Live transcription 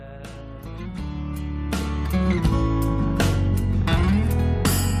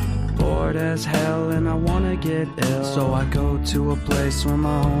as hell and I wanna get ill. So I go to a place where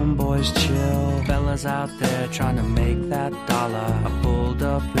my homeboys chill. Fellas out there trying to make that dollar. I pulled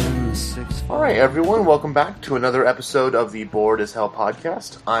up in the 6. Alright everyone, welcome back to another episode of the Bored as Hell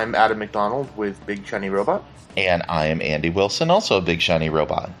podcast. I'm Adam McDonald with Big Shiny Robot. And I am Andy Wilson, also a Big Shiny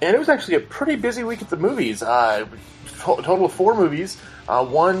Robot. And it was actually a pretty busy week at the movies. Total of 4 movies.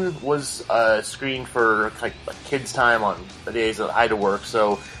 One was screened for like kids' time on the days that I had to work.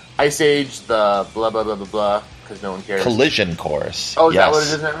 So, Ice Age, the blah blah blah blah blah, because no one cares. Collision Course. Oh, is that what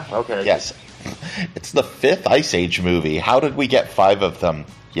it is now? Okay. Yes. It's the 5th Ice Age movie. How did we get 5 of them?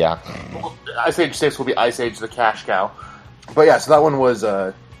 Yeah. Well, Ice Age 6 will be Ice Age the Cash Cow. But yeah, so that one was,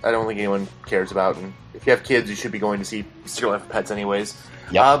 I don't think anyone cares about. And if you have kids, you should be going to see Secret Life of Pets anyways.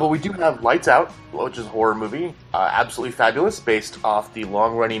 Yep. But we do have Lights Out, which is a horror movie. Absolutely fabulous, based off the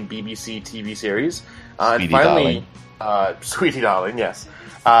long-running BBC TV series. And finally, Sweetie Darling, yes.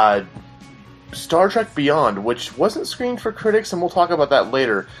 Star Trek Beyond, which wasn't screened for critics, and we'll talk about that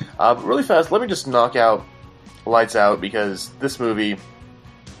later. But really fast, let me just knock out Lights Out, because this movie...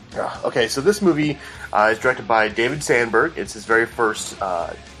 okay, so this movie is directed by David Sandberg. It's his very first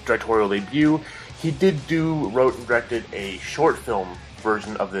directorial debut. He wrote and directed a short film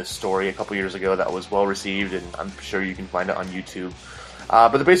version of this story a couple years ago that was well received, and I'm sure you can find it on YouTube.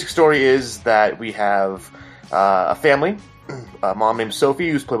 But the basic story is that we have a family, a mom named Sophie,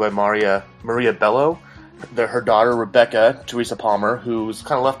 who's played by Maria Bello, her daughter Rebecca, Teresa Palmer, who's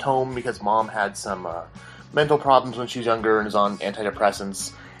kind of left home because mom had some mental problems when she was younger and is on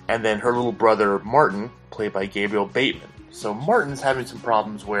antidepressants, and then her little brother Martin, played by Gabriel Bateman. So Martin's having some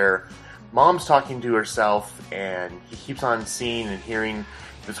problems where mom's talking to herself, and he keeps on seeing and hearing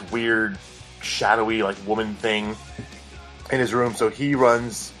this weird, shadowy, like, woman thing in his room. So he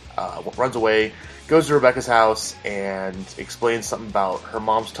runs away, goes to Rebecca's house, and explains something about her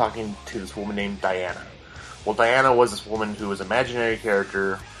mom's talking to this woman named Diana. Well, Diana was this woman who was an imaginary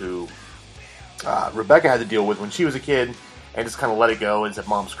character who Rebecca had to deal with when she was a kid, and just kind of let it go and said,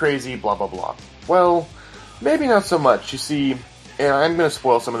 mom's crazy, blah, blah, blah. Well, maybe not so much. You see... And I'm going to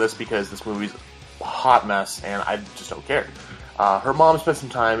spoil some of this because this movie's a hot mess, and I just don't care. Her mom spent some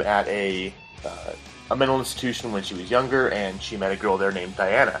time at a mental institution when she was younger, and she met a girl there named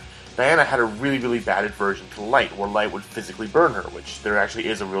Diana. Diana had a really, really bad aversion to light, where light would physically burn her, which there actually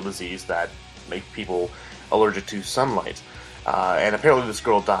is a real disease that makes people allergic to sunlight. And apparently this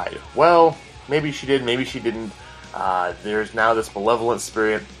girl died. Well, maybe she did, maybe she didn't. There's now this malevolent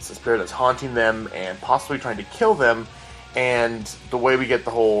spirit that's haunting them and possibly trying to kill them. And the way we get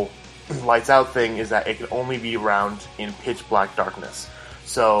the whole lights out thing is that it can only be around in pitch black darkness.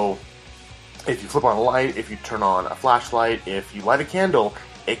 So if you flip on a light, if you turn on a flashlight, if you light a candle,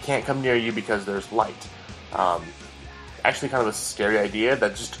 it can't come near you because there's light. Actually kind of a scary idea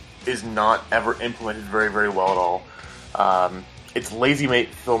that just is not ever implemented very, very well at all. It's lazy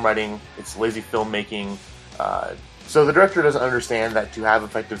film writing, it's lazy filmmaking. So the director doesn't understand that to have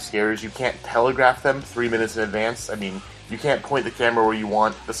effective scares, you can't telegraph them 3 minutes in advance. I mean, you can't point the camera where you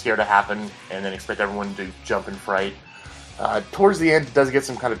want the scare to happen and then expect everyone to jump in fright. Towards the end, it does get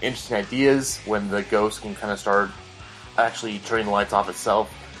some kind of interesting ideas when the ghost can kind of start actually turning the lights off itself.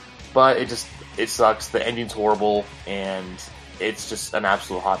 But it sucks. The ending's horrible, and it's just an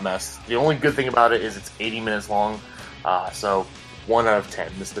absolute hot mess. The only good thing about it is it's 80 minutes long. So 1 out of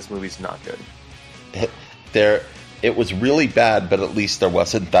 10. This movie's not good. It was really bad, but at least there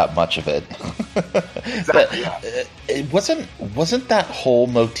wasn't that much of it. Exactly, yeah. It wasn't that whole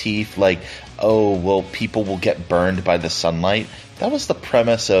motif like, oh, well, people will get burned by the sunlight? That was the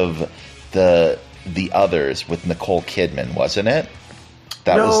premise of the Others with Nicole Kidman, wasn't it?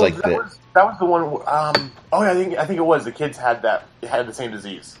 That was the one. I think it was. The kids had the same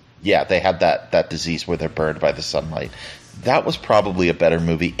disease. Yeah, they had that disease where they're burned by the sunlight. That was probably a better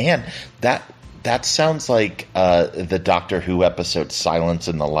movie, and that sounds like the Doctor Who episode Silence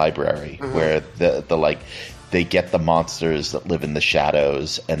in the Library, mm-hmm. where they get the monsters that live in the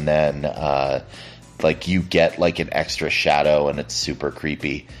shadows, and then you get like an extra shadow, and it's super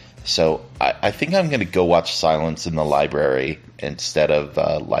creepy. So I think I'm going to go watch Silence in the Library instead of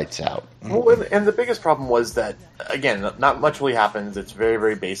Lights Out. Well, and the biggest problem was that, again, not much really happens. It's very,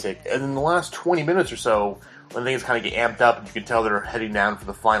 very basic. And in the last 20 minutes or so, when things kind of get amped up, and you can tell they're heading down for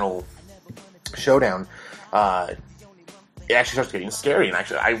the final showdown, it actually starts getting scary. And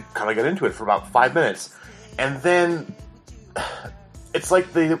actually, I kind of got into it for about 5 minutes. And then it's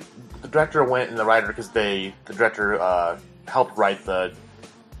like the director went, and the writer, because the director helped write the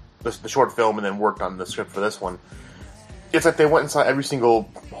short film and then worked on the script for this one. It's like they went and saw every single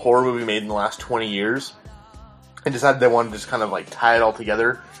horror movie made in the last 20 years and decided they wanted to just kind of like tie it all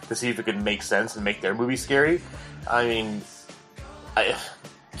together to see if it could make sense and make their movie scary. I mean,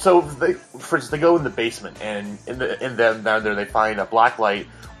 so for instance, they go in the basement, and down there they find a black light,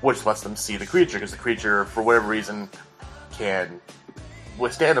 which lets them see the creature, because the creature, for whatever reason, can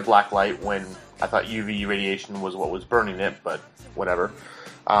withstand a black light. When I thought UV radiation was what was burning it, but whatever.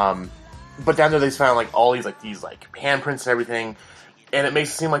 But down there they found like all these handprints and everything, and it makes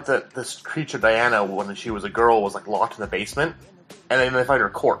it seem like this creature Diana, when she was a girl, was like locked in the basement, and then they find her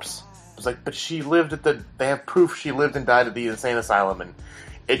corpse. It's like, but she lived they have proof she lived and died at the insane asylum, and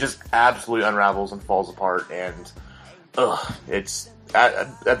it just absolutely unravels and falls apart. And it's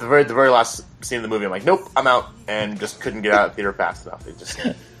at the very last scene of the movie, I'm like, nope, I'm out, and just couldn't get out of the theater fast enough. It just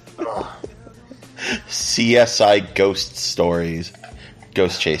CSI Ghost Stories,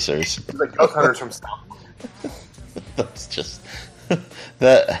 Ghost Chasers. It's like Ghost Hunters from Stockholm. That's just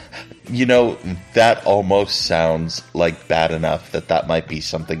that. You know, that almost sounds like bad enough that might be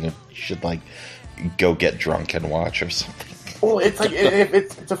something you should like go get drunk and watch or something. Well, it's like if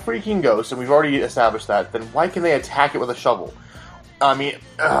it's a freaking ghost, and we've already established that. Then why can they attack it with a shovel? I mean,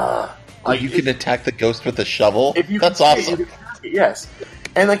 you can attack the ghost with a shovel. That's awesome. Yes,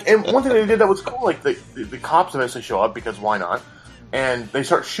 and one thing they did that was cool. Like the cops eventually show up, because why not? And they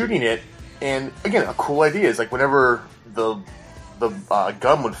start shooting it. And again, a cool idea is like whenever the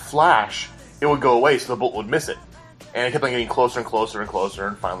gun would flash, it would go away, so the bullet would miss it. And it kept on getting closer and closer and closer,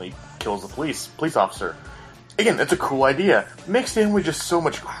 and finally kills the police officer. Again, that's a cool idea. Mixed in with just so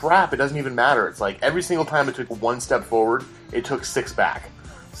much crap, it doesn't even matter. It's like every single time it took one step forward, it took 6 back.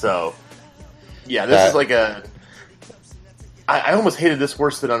 So, yeah, this is like I almost hated this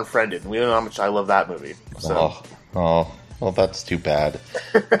worse than Unfriended. We don't know how much I love that movie. So. Well, that's too bad.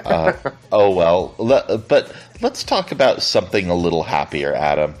 Oh, well. But let's talk about something a little happier,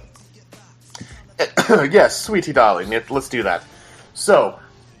 Adam. Yes, sweetie darling. Let's do that. So,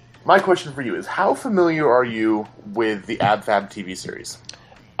 my question for you is, how familiar are you with the Ab Fab TV series?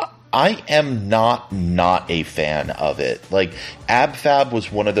 I am not a fan of it. Like, Ab Fab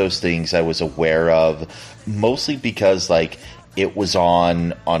was one of those things I was aware of, mostly because, like, it was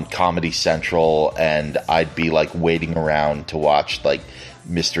on Comedy Central, and I'd be like waiting around to watch like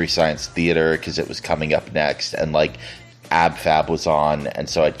Mystery Science Theater because it was coming up next, and like Ab Fab was on, and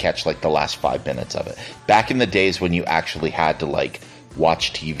so I'd catch like the last 5 minutes of it. Back in the days when you actually had to like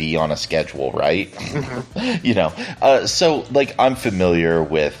watch TV on a schedule, right? You know, so like I'm familiar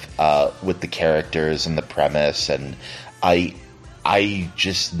with the characters and the premise, and I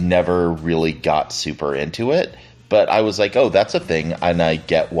just never really got super into it. But I was like, oh, that's a thing, and I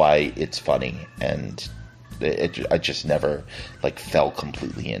get why it's funny, and I just never like fell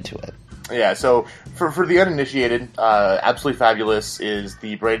completely into it. Yeah, so for the uninitiated, Absolutely Fabulous is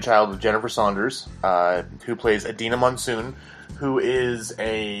the brainchild of Jennifer Saunders, who plays Adina Monsoon, who is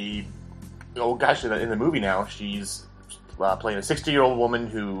in the movie now, she's playing a 60-year-old woman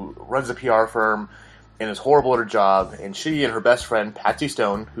who runs a PR firm and is horrible at her job, and she and her best friend, Patsy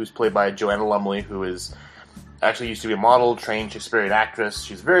Stone, who's played by Joanna Lumley, who is actually used to be a model, trained Shakespearean actress.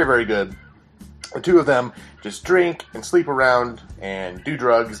 She's very, very good. The two of them just drink and sleep around and do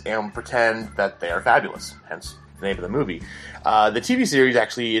drugs and pretend that they are fabulous, hence the name of the movie. The TV series,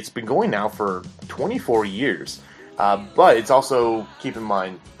 actually, it's been going now for 24 years. But it's also, keep in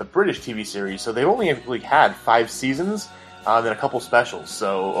mind, the British TV series, so they've only really had 5 seasons, then a couple specials.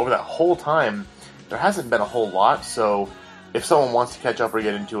 So over that whole time, there hasn't been a whole lot. So if someone wants to catch up or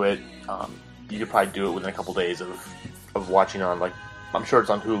get into it, you could probably do it within a couple days of watching on, like, I'm sure it's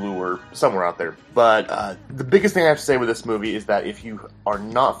on Hulu or somewhere out there. But the biggest thing I have to say with this movie is that if you are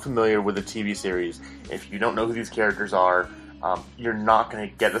not familiar with the TV series, if you don't know who these characters are, you're not going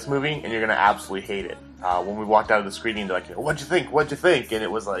to get this movie, and you're going to absolutely hate it. When we walked out of the screening, they're like, what'd you think? And it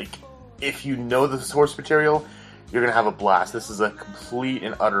was like, if you know the source material, you're going to have a blast. This is a complete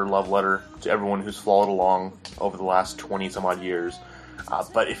and utter love letter to everyone who's followed along over the last 20 some odd years.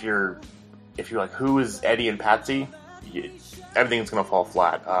 But if you're like, who is Eddie and Patsy? Everything's going to fall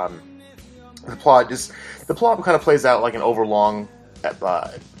flat. The plot kind of plays out like an overlong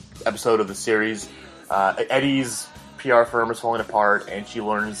episode of the series. Eddie's PR firm is falling apart, and she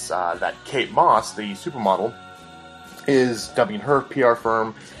learns that Kate Moss, the supermodel, is dumping her PR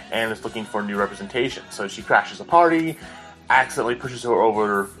firm and is looking for new representation. So she crashes a party, accidentally pushes her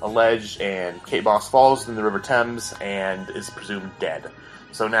over a ledge, and Kate Moss falls in the River Thames and is presumed dead.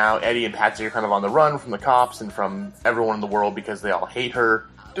 So now Eddie and Patsy are kind of on the run from the cops and from everyone in the world because they all hate her.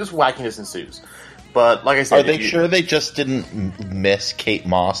 Just wackiness ensues. But like I said, are they sure they just didn't miss Kate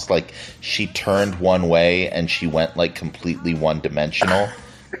Moss? Like, she turned one way and she went like completely one-dimensional.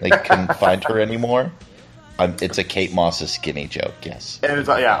 They couldn't find her anymore. It's a Kate Moss's skinny joke, yes. And it's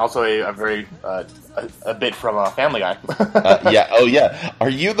also a very a bit from Family Guy. Yeah. Oh, yeah. Are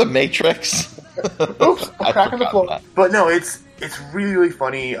you the Matrix? Oops, I'm cracking the floor. But no, it's really, really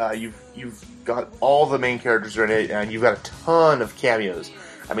funny. You've got all the main characters are in it, and you've got a ton of cameos.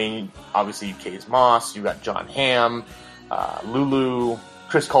 I mean, obviously, Kate Moss, you've got John Hamm, Lulu,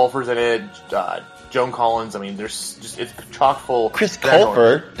 Chris Colfer's in it, Joan Collins. I mean, it's chock full. Chris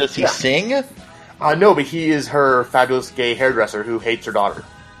Colfer? Does he sing? No, but he is her fabulous gay hairdresser who hates her daughter.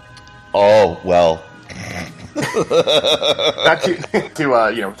 Oh, well. Not to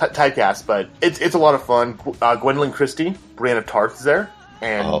typecast, but it's a lot of fun. Gwendolyn Christie, Brienne of Tarth is there,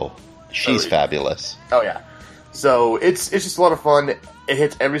 and she's fabulous. Oh yeah, so it's just a lot of fun. It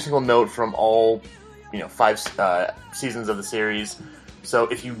hits every single note from all 5 seasons of the series. So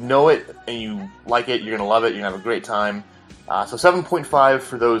if you know it and you like it, you're gonna love it. You're gonna have a great time. So 7.5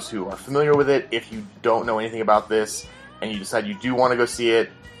 for those who are familiar with it. If you don't know anything about this and you decide you do want to go see it,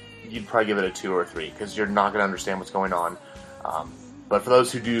 you'd probably give it a 2 or a 3 because you're not going to understand what's going on. But for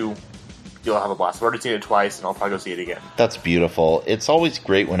those who do, you'll have a blast. I've already seen it twice, and I'll probably go see it again. That's beautiful. It's always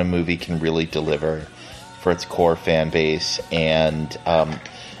great when a movie can really deliver for its core fan base, and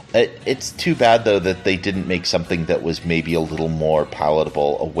it's too bad, though, that they didn't make something that was maybe a little more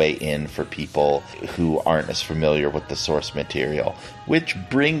palatable, a way in for people who aren't as familiar with the source material. Which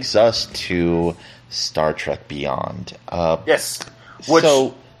brings us to Star Trek Beyond. Yes. Which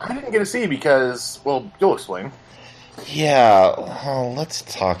I didn't get to see because, well, you'll explain. Yeah, let's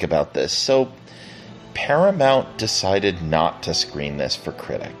talk about this. So, Paramount decided not to screen this for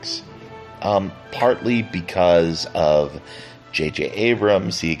critics. Partly because of J.J.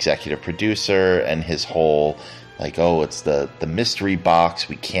 Abrams, the executive producer, and his whole, it's the mystery box.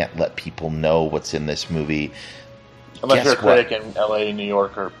 We can't let people know what's in this movie. Unless you're a critic in L.A., New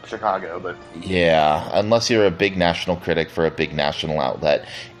York, or Chicago. But yeah, unless you're a big national critic for a big national outlet.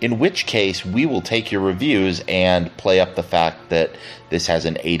 In which case, we will take your reviews and play up the fact that this has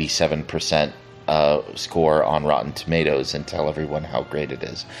an 87% score on Rotten Tomatoes and tell everyone how great it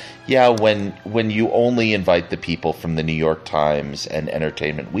is. Yeah, when you only invite the people from the New York Times and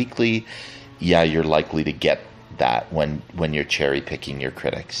Entertainment Weekly, yeah, you're likely to get that when you're cherry picking your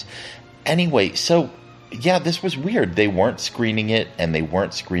critics. Anyway, so yeah, this was weird. They weren't screening it, and they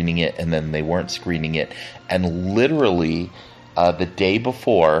weren't screening it, and then they weren't screening it. And literally, the day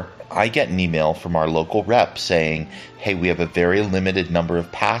before, I get an email from our local rep saying, hey, we have a very limited number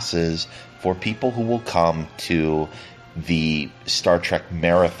of passes for people who will come to the Star Trek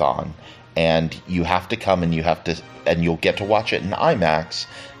marathon. And you have to come and you'll get to watch it in IMAX,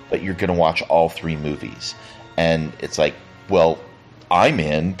 but you're going to watch all 3 movies. And it's like, well, I'm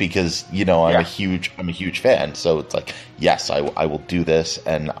in because, I'm a huge fan. So it's like, yes, I will do this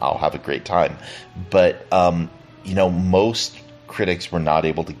and I'll have a great time. But, most critics were not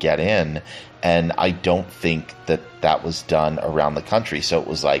able to get in, and I don't think that was done around the country. So it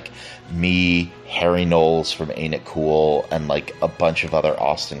was like me, Harry Knowles from Ain't It Cool, and like a bunch of other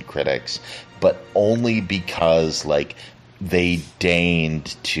Austin critics, but only because they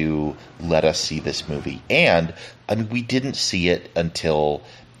deigned to let us see this movie. And we didn't see it until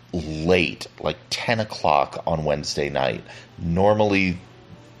late, 10 o'clock on Wednesday night. Normally,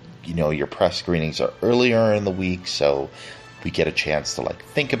 your press screenings are earlier in the week, so we get a chance to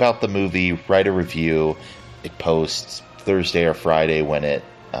think about the movie, write a review. It posts Thursday or Friday when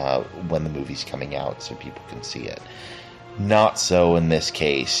the movie's coming out, so people can see it. Not so in this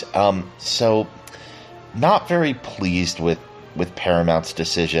case. So not very pleased with Paramount's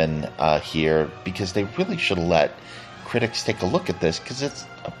decision here, because they really should have let critics take a look at this, because it's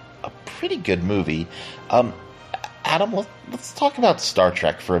a pretty good movie. Adam, let's talk about Star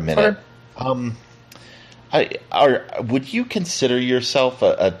Trek for a minute. Okay. Would you consider yourself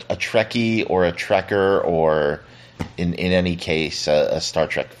a Trekkie or a Trekker, or in any case a Star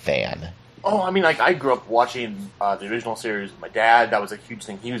Trek fan? Oh, I mean, I grew up watching the original series with my dad. That was a huge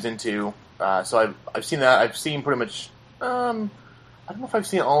thing he was into. So I've seen that. I've seen pretty much. I don't know if I've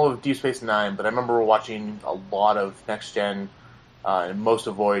seen all of Deep Space Nine, but I remember watching a lot of Next Gen and most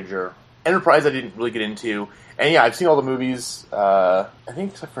of Voyager. Enterprise I didn't really get into, and yeah, I've seen all the movies. I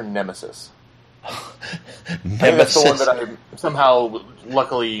think except for Nemesis. Nemesis. That's the one that I somehow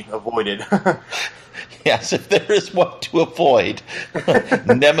luckily avoided. Yes, if there is one to avoid,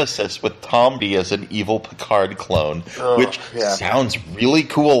 Nemesis with Tom D as an evil Picard clone, which sounds really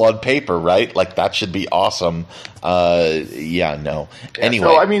cool on paper, right? That should be awesome. No. Yeah, anyway,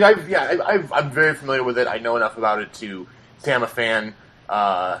 so I mean, I'm very familiar with it. I know enough about it to say I'm a fan.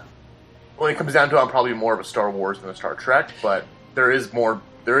 When it comes down to it, I'm probably more of a Star Wars than a Star Trek, but there is more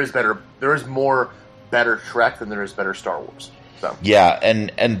better Trek than there is better Star Wars. So. Yeah,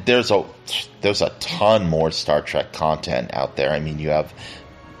 and there's a ton more Star Trek content out there. I mean, you have,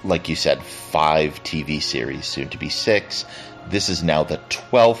 like you said, 5 TV series, soon to be 6. This is now the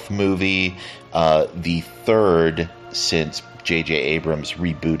 12th movie, the 3rd since J.J. Abrams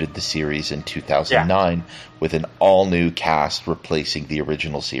rebooted the series in 2009 with an all-new cast replacing the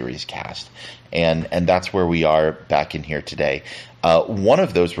original series cast. And that's where we are back in here today. One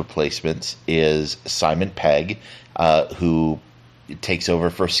of those replacements is Simon Pegg, who takes over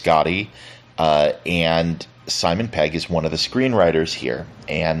for Scotty, and Simon Pegg is one of the screenwriters here.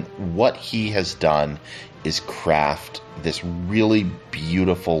 And what he has done is craft this really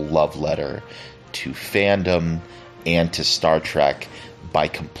beautiful love letter to fandom and to Star Trek by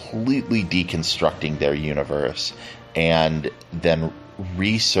completely deconstructing their universe and then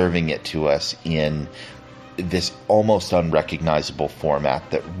reserving it to us in this almost unrecognizable format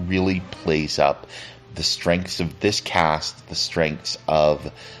that really plays up the strengths of this cast, the strengths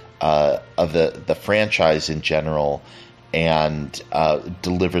of the franchise in general, and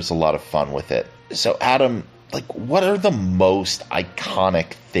delivers a lot of fun with it. So, Adam, like, what are the most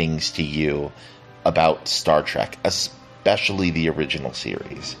iconic things to you about Star Trek, especially the original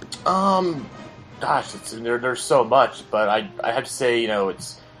series? Gosh, there's so much, but I have to say,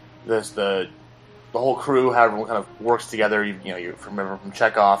 it's the whole crew, how everyone kind of works together. You remember from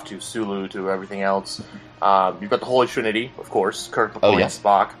Chekhov to Sulu to everything else. You've got the Holy Trinity, of course, Kirk, McCoy, and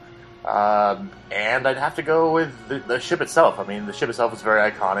Spock. And I'd have to go with the ship itself. I mean, the ship itself is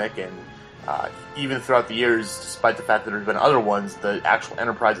very iconic, and even throughout the years, despite the fact that there's been other ones, the actual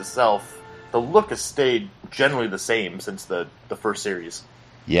Enterprise itself, the look has stayed generally the same since the first series.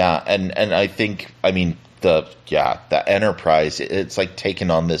 Yeah, and I think, I mean, the Enterprise, it's like taken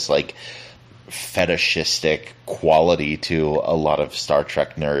on this like fetishistic quality to a lot of Star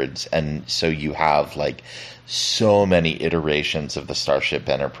Trek nerds, and so you have like so many iterations of the Starship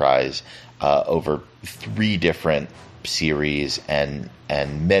Enterprise over 3 different series and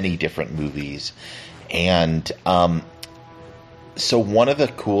many different movies. And so one of the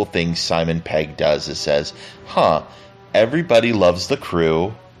cool things Simon Pegg does is says, everybody loves the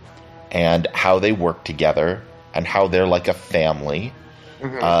crew and how they work together and how they're like a family.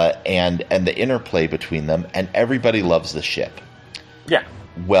 Mm-hmm. And the interplay between them, and everybody loves the ship. Yeah.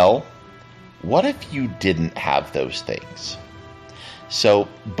 Well, what if you didn't have those things? So,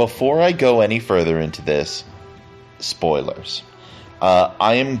 before I go any further into this, spoilers.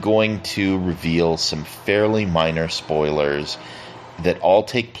 I am going to reveal some fairly minor spoilers that all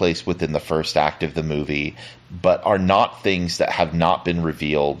take place within the first act of the movie, but are not things that have not been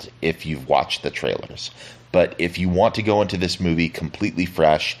revealed if you've watched the trailers. But if you want to go into this movie completely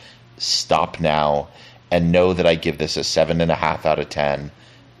fresh, stop now and know that I give this a 7.5 out of 10.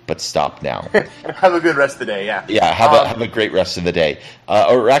 But stop now. Have a good rest of the day, yeah. Yeah, have a great rest of the day.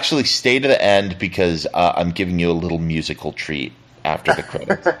 Or actually stay to the end because I'm giving you a little musical treat after the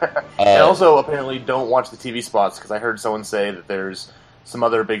credits. And also, apparently, don't watch the TV spots because I heard someone say that there's some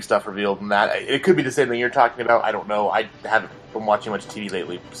other big stuff revealed in that. It could be the same thing you're talking about. I don't know. I haven't been watching much TV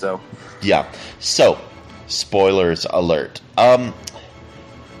lately, so... Yeah. So... spoilers alert.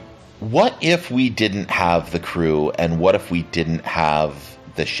 What if we didn't have the crew, and what if we didn't have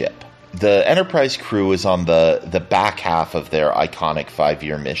the ship? The Enterprise crew is on the back half of their iconic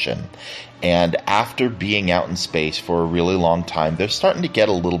 5-year mission. And after being out in space for a really long time, they're starting to get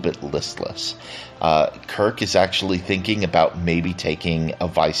a little bit listless. Kirk is actually thinking about maybe taking a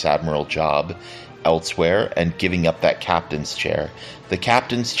vice admiral job elsewhere and giving up that captain's chair. The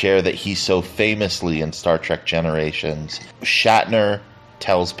captain's chair that he so famously in Star Trek Generations. Shatner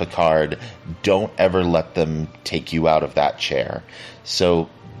tells Picard, don't ever let them take you out of that chair. So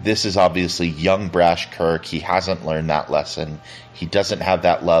this is obviously young, brash Kirk. He hasn't learned that lesson. He doesn't have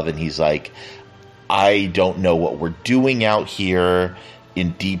that love, and he's like, I don't know what we're doing out here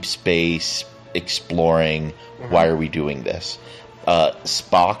in deep space, exploring. Why are we doing this?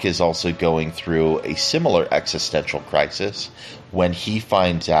 Spock is also going through a similar existential crisis when he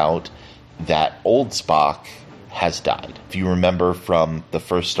finds out that old Spock has died. If you remember from the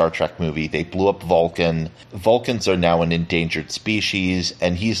first Star Trek movie, they blew up Vulcan. Vulcans are now an endangered species,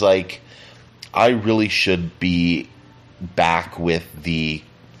 and he's like, I really should be back with the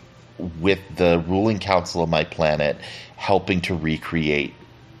ruling council of my planet, helping to recreate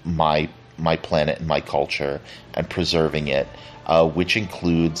my planet and my culture and preserving it. Which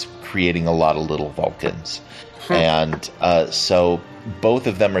includes creating a lot of little Vulcans. And so both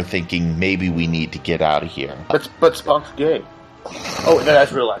of them are thinking, maybe we need to get out of here. But Spock's gay. Oh, no,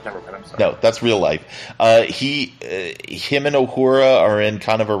 that's real life. Never mind, I'm sorry. No, that's real life. Him and Uhura are in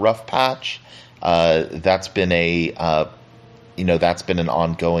kind of a rough patch. That's been that's been an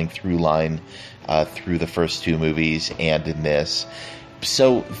ongoing through line through the first two movies and in this.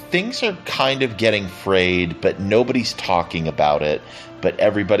 So things are kind of getting frayed, but nobody's talking about it, but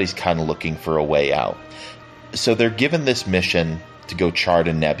everybody's kind of looking for a way out. So they're given this mission to go chart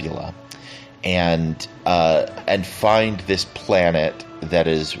a nebula and find this planet that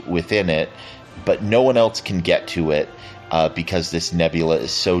is within it, but no one else can get to it because this nebula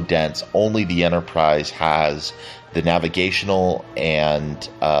is so dense. Only the Enterprise has the navigational and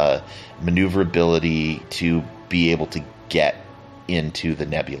maneuverability to be able to get into the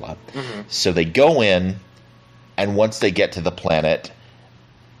nebula. Mm-hmm. So they go in, and once they get to the planet,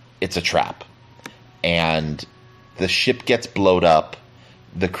 it's a trap. And the ship gets blown up,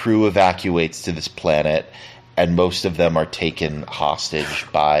 the crew evacuates to this planet, and most of them are taken hostage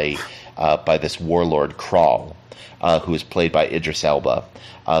by this warlord, Krall, who is played by Idris Elba,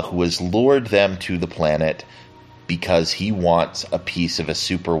 who has lured them to the planet because he wants a piece of a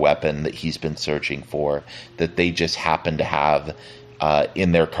super weapon that he's been searching for that they just happen to have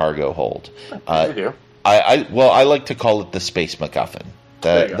in their cargo hold. You do. I like to call it the Space MacGuffin.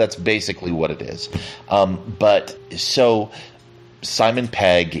 That's basically what it is. But so Simon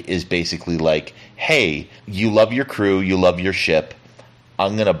Pegg is basically like, hey, you love your crew, you love your ship.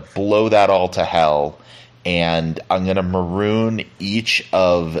 I'm going to blow that all to hell, and I'm going to maroon each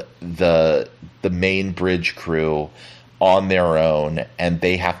of the main bridge crew on their own, and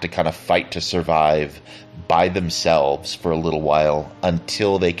they have to kind of fight to survive by themselves for a little while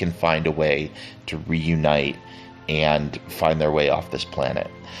until they can find a way to reunite and find their way off this planet.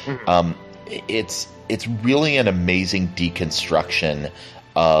 Mm-hmm. It's really an amazing deconstruction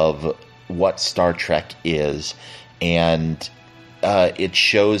of what Star Trek is, and it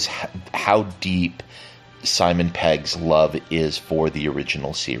shows how deep Simon Pegg's love is for the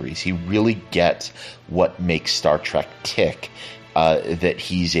original series. He really gets what makes Star Trek tick, that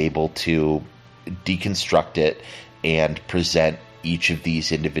he's able to deconstruct it and present each of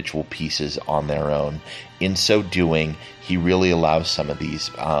these individual pieces on their own. In so doing, he really allows some of these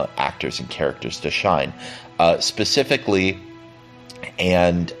actors and characters to shine. Specifically,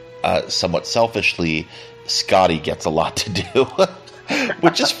 and somewhat selfishly, Scotty gets a lot to do,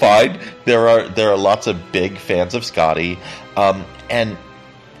 which is fine. There are lots of big fans of Scotty, and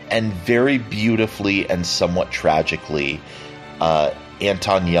very beautifully and somewhat tragically,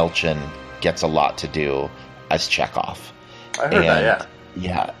 Anton Yelchin gets a lot to do as Chekhov. I heard that, yeah.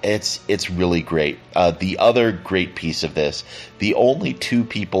 Yeah, it's really great. The other great piece of this, the only two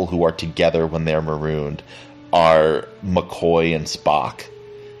people who are together when they're marooned are McCoy and Spock.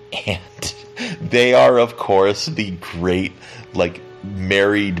 And they are, of course, the great,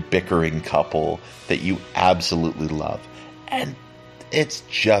 married bickering couple that you absolutely love. And it's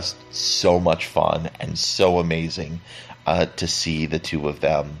just so much fun and so amazing to see the two of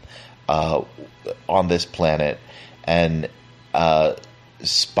them on this planet. And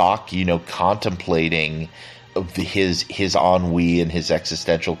Spock, contemplating his ennui and his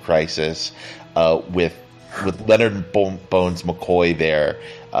existential crisis, with Leonard Bones McCoy there,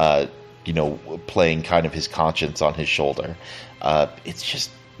 playing kind of his conscience on his shoulder. It's just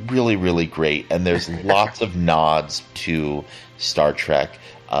really, really great, and there's lots of nods to Star Trek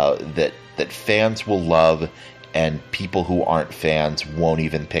that fans will love, and people who aren't fans won't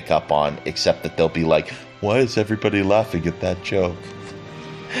even pick up on, except that they'll be like, why is everybody laughing at that joke?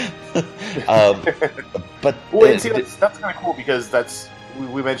 But that's kind of cool, because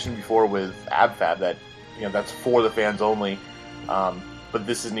we mentioned before with AbFab that that's for the fans only. But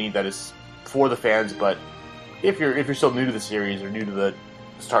this is neat that is for the fans. But if you're still new to the series or new to the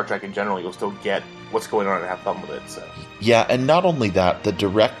Star Trek in general, you'll still get what's going on and have fun with it. So yeah, and not only that, the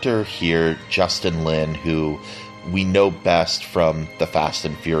director here, Justin Lin, who we know best from the Fast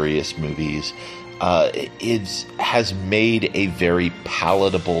and Furious movies, has made a very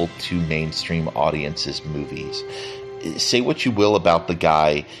palatable to mainstream audiences movies. Say what you will about the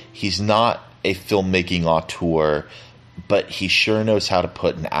guy, he's not a filmmaking auteur, but he sure knows how to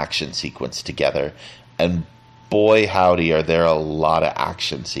put an action sequence together. And boy, howdy, are there a lot of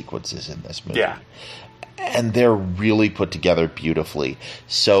action sequences in this movie. Yeah. And they're really put together beautifully.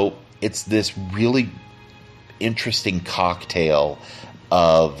 So it's this really interesting cocktail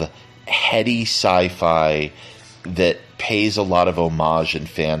of heady sci-fi that pays a lot of homage and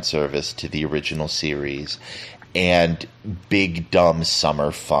fan service to the original series, and big, dumb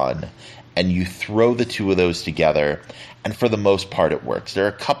summer fun. And you throw the two of those together, and for the most part it works. There are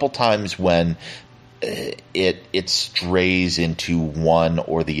a couple times when it strays into one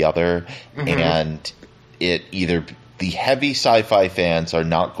or the other, mm-hmm. and it either the heavy sci-fi fans are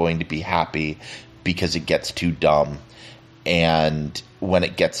not going to be happy because it gets too dumb. And when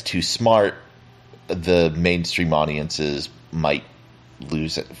it gets too smart, the mainstream audiences might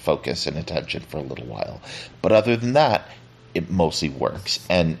lose focus and attention for a little while. But other than that, it mostly works.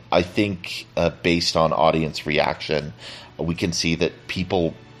 And I think based on audience reaction, we can see that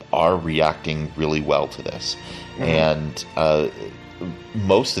people are reacting really well to this. And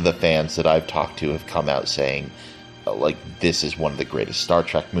most of the fans that I've talked to have come out saying, like, this is one of the greatest Star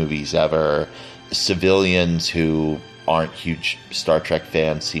Trek movies ever. Civilians who aren't huge Star Trek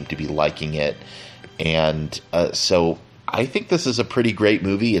fans seem to be liking it. And so I think this is a pretty great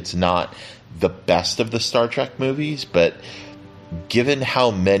movie. It's not the best of the Star Trek movies, but given how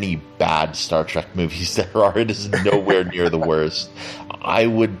many bad Star Trek movies there are, it is nowhere near the worst. I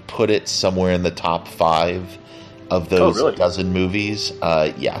would put it somewhere in the top 5 of those dozen movies.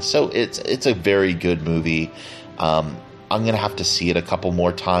 So it's a very good movie. I'm going to have to see it a couple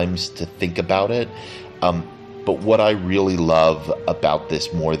more times to think about it. But what I really love about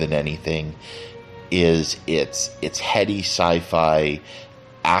this more than anything is it's heady sci-fi,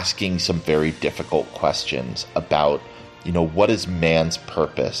 asking some very difficult questions about, what is man's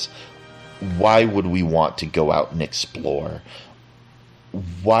purpose? Why would we want to go out and explore?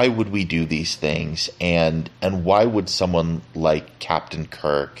 Why would we do these things? And why would someone like Captain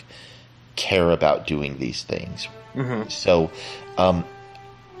Kirk care about doing these things? So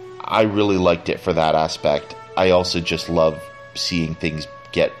I really liked it for that aspect. I also just love seeing things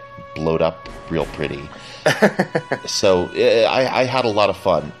get blowed up real pretty. So I had a lot of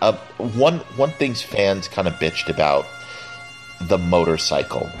fun. One thing's fans kind of bitched about the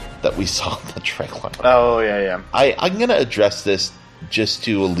motorcycle that we saw in the trailer. Oh, yeah. I'm going to address this just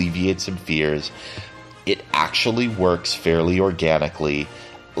to alleviate some fears. It actually works fairly organically.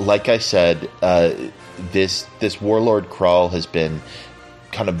 Like I said, this Warlord Krall has been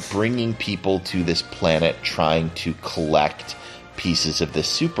kind of bringing people to this planet trying to collect pieces of this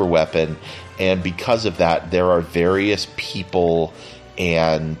super weapon, and because of that, there are various people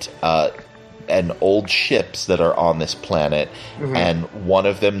and old ships that are on this planet, and one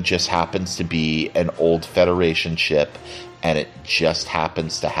of them just happens to be an old Federation ship, and it just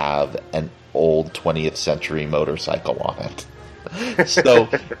happens to have an old 20th century motorcycle on it. So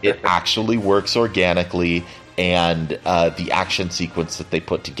it actually works organically, and the action sequence that they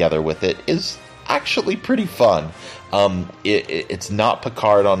put together with it is actually pretty fun. It's not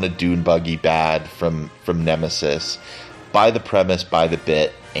Picard on a dune buggy bad from Nemesis. By the premise, by the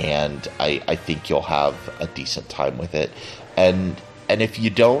bit, and I think you'll have a decent time with it. And if you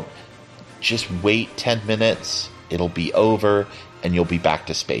don't, just wait 10 minutes, it'll be over, and you'll be back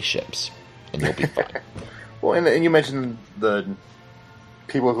to spaceships, and you'll be fine. Well, and you mentioned the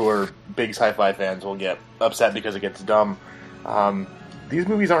people who are big sci-fi fans will get upset because it gets dumb. These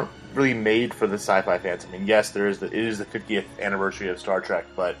movies aren't really made for the sci-fi fans. I mean, yes, it is the 50th anniversary of Star Trek,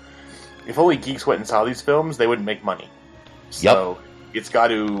 but if only geeks went and saw these films, they wouldn't make money. So it's got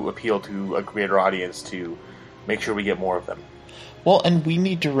to appeal to a greater audience to make sure we get more of them. Well, and we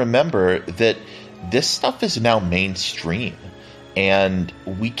need to remember that this stuff is now mainstream, and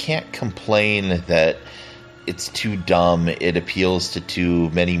we can't complain that it's too dumb, it appeals to too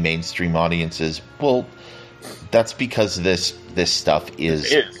many mainstream audiences. Well, that's because this stuff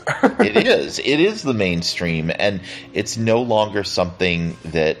is it is the mainstream, and it's no longer something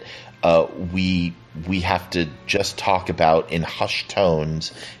that we have to just talk about in hushed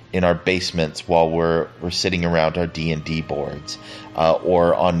tones in our basements while we're sitting around our D&D boards,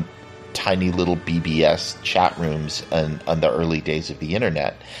 or on tiny little BBS chat rooms on the early days of the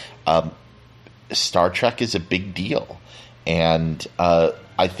internet. Star Trek is a big deal, and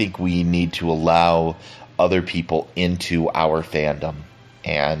I think we need to allow other people into our fandom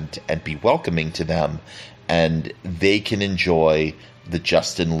and be welcoming to them, and they can enjoy the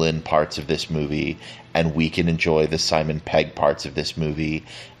Justin Lin parts of this movie, and we can enjoy the Simon Pegg parts of this movie,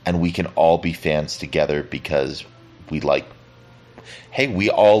 and we can all be fans together because we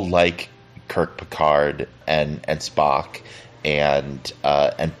all like Kirk, Picard, and Spock, and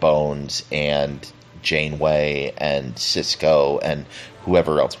Bones, and Janeway, and Sisko, and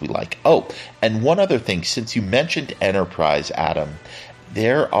whoever else we like. Oh, and one other thing, since you mentioned Enterprise, Adam,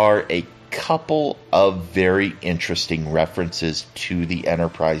 there are a couple of very interesting references to the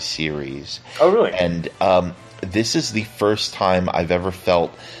Enterprise series. Oh, really? And this is the first time I've ever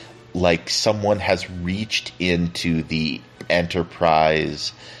felt like someone has reached into the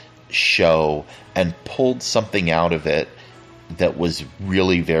Enterprise show and pulled something out of it that was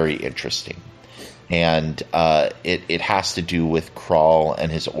really very interesting. and it has to do with Krall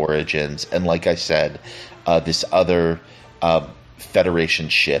and his origins, and like I said, this other Federation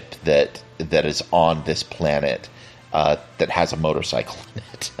ship that is on this planet that has a motorcycle in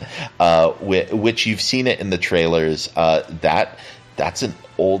it, which you've seen it in the trailers. That's an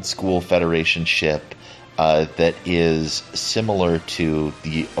old school Federation ship that is similar to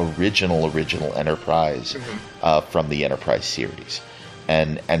the original Enterprise from the Enterprise series,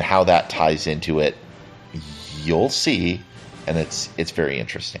 and how that ties into it, you'll see, and it's very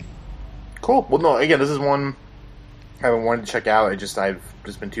interesting. Cool. Well, no, again, this is one I wanted to check out. I've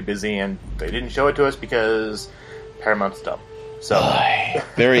just been too busy, and they didn't show it to us because Paramount's dumb. So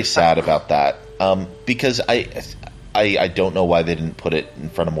very sad about that. Because I don't know why they didn't put it in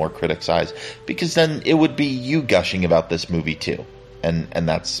front of more critics' eyes. Because then it would be you gushing about this movie too, and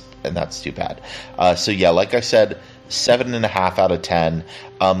that's too bad. So yeah, like I said, 7.5 out of 10.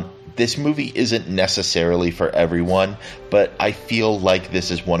 This movie isn't necessarily for everyone, but I feel like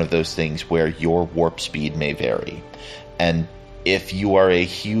this is one of those things where your warp speed may vary. And if you are a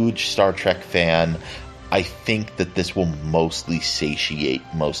huge Star Trek fan, I think that this will mostly satiate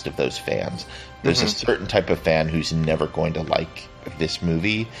most of those fans. There's a certain type of fan who's never going to like this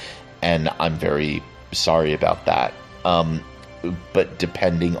movie, and I'm very sorry about that. But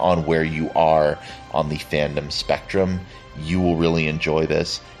depending on where you are on the fandom spectrum, you will really enjoy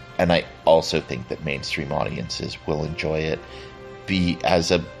this. And I also think that mainstream audiences will enjoy it as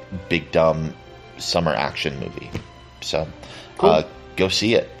a big, dumb summer action movie. So cool. Go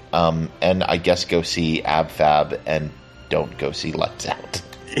see it. And I guess go see Ab Fab and don't go see Lights Out.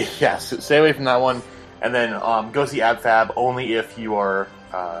 Yes, stay away from that one. And then go see Ab Fab only if you are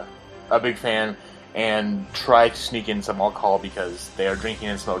a big fan, and try to sneak in some alcohol because they are drinking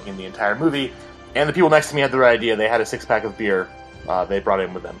and smoking the entire movie. And the people next to me had the right idea. They had a 6-pack of beer they brought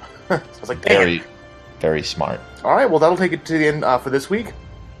in with them. So I was like, very, very smart. All right, well, that'll take it to the end for this week.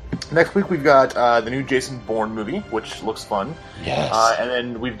 Next week, we've got the new Jason Bourne movie, which looks fun. Yes. And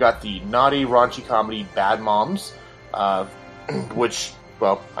then we've got the naughty, raunchy comedy Bad Moms, which,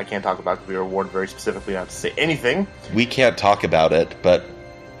 well, I can't talk about because we were warned very specifically not to say anything. We can't talk about it, but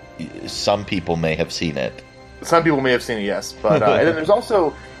some people may have seen it. Some people may have seen it, yes. But and then there's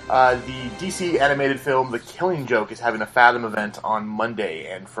also the DC animated film The Killing Joke is having a Fathom event on Monday,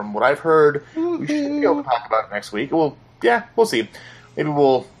 and from what I've heard, we should be able to talk about it next week. Well, yeah, we'll see. Maybe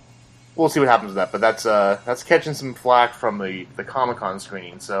we'll see what happens with that. But that's catching some flack from the Comic-Con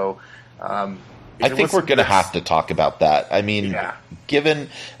screening. So I think we're going to have to talk about that. I mean, given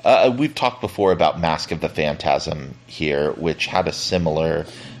we've talked before about Mask of the Phantasm here, which had a similar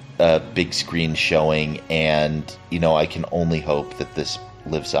big screen showing, and I can only hope that this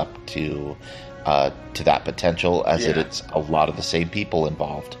lives up to that potential, as it's a lot of the same people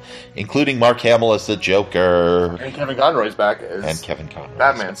involved, including Mark Hamill as the Joker, and Kevin Conroy's back as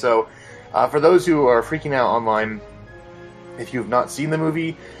Batman. So for those who are freaking out online, if you've not seen the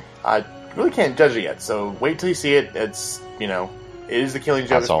movie, really can't judge it yet. So wait till you see it. It's it is The Killing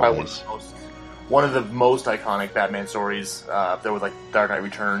Joke. It's probably one of the most iconic Batman stories up there with like Dark Knight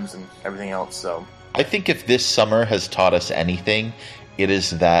Returns and everything else. So I think if this summer has taught us anything, it is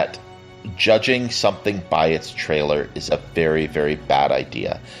that judging something by its trailer is a very, very bad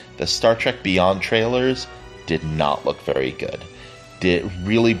idea. The Star Trek Beyond trailers did not look very good. It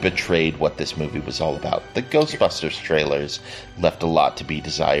really betrayed what this movie was all about. The Ghostbusters trailers left a lot to be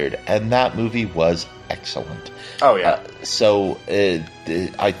desired, and that movie was excellent. Oh, yeah. So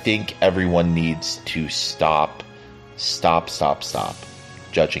I think everyone needs to stop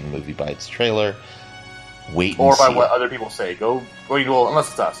judging a movie by its trailer. Wait and see. Or by what other people say. Well, unless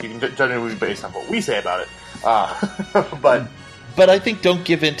it's us. You can judge a movie based on what we say about it. But I think don't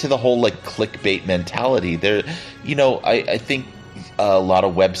give in to the whole clickbait mentality. There, I think a lot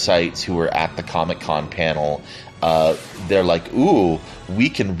of websites who were at the Comic-Con panel, they're like, ooh, we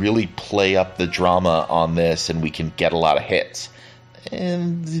can really play up the drama on this and we can get a lot of hits.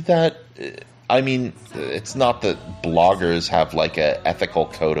 And that, it's not that bloggers have a ethical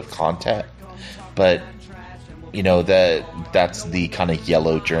code of conduct, but that's the kind of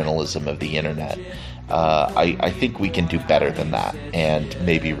yellow journalism of the internet. I think we can do better than that and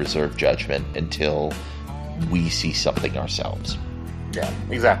maybe reserve judgment until we see something ourselves. Yeah,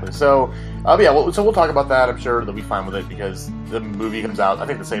 exactly. So, so we'll talk about that. I'm sure they'll be fine with it because the movie comes out, I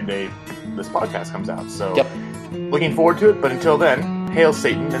think, the same day this podcast comes out. So, Looking forward to it. But until then, hail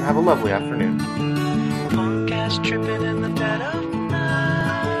Satan and have a lovely afternoon. Punk ass tripping in the dead of night.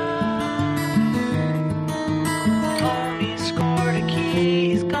 Scored a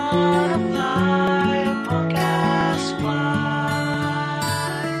key, he's gonna fly. Punk ass fly.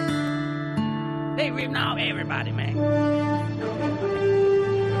 Hey,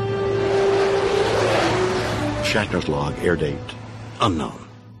 Shatner's log, air date unknown.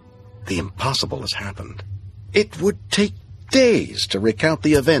 The impossible has happened. It would take days to recount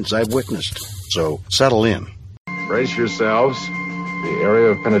the events I've witnessed. So settle in. Brace yourselves. The area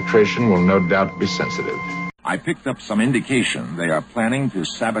of penetration will no doubt be sensitive. I picked up some indication they are planning to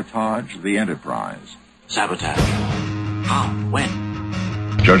sabotage the Enterprise. Sabotage? How? When?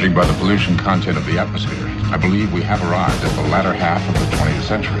 Judging by the pollution content of the atmosphere, I believe we have arrived at the latter half of the 20th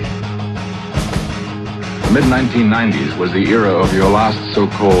century. The mid-1990s was the era of your last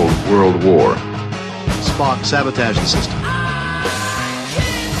so-called World War. Spock, sabotage the system.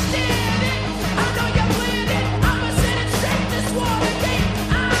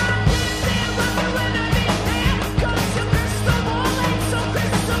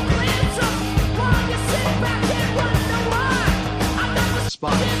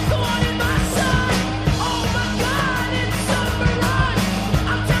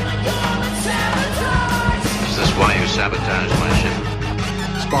 Is this why you sabotaged my ship?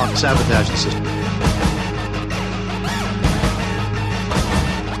 Spock, sabotage the system.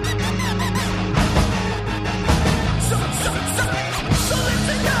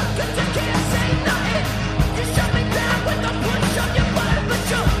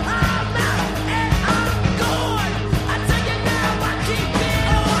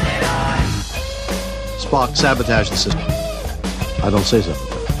 Spock, sabotage the system. I don't say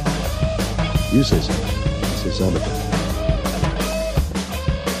sabotage. You say sabotage. I say sabotage.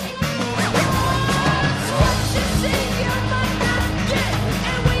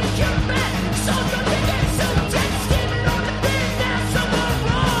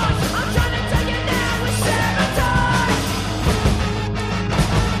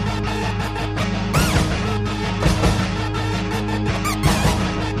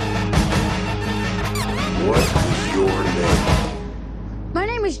 My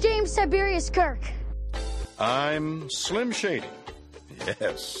name is James Tiberius Kirk. I'm Slim Shady.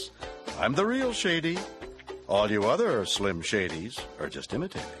 Yes, I'm the real Shady. All you other Slim Shadys are just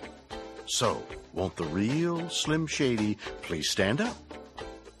imitating. So, won't the real Slim Shady please stand up?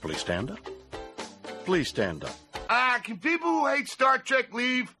 Please stand up? Please stand up. Can people who hate Star Trek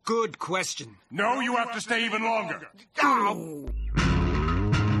leave? Good question. No, you have to stay even longer. Oh.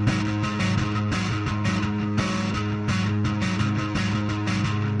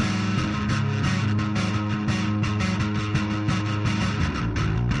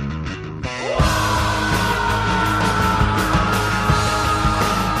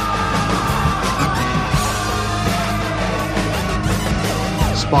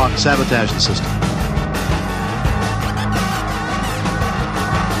 Spock, sabotage the system.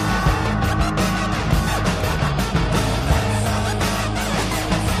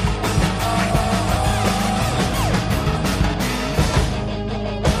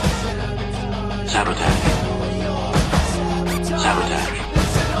 Sabotage. Sabotage.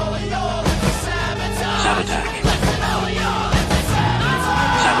 Sabotage. Sabotage.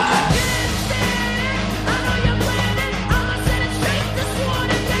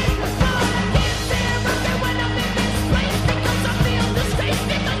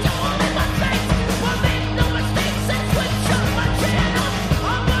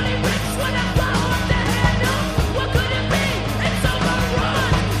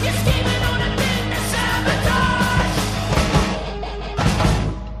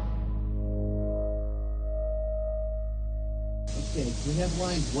 Okay, can we have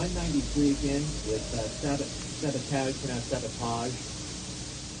line 193 again with sabotage, pronounced sabotage?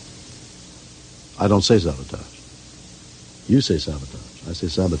 I don't say sabotage. You say sabotage. I say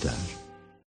sabotage.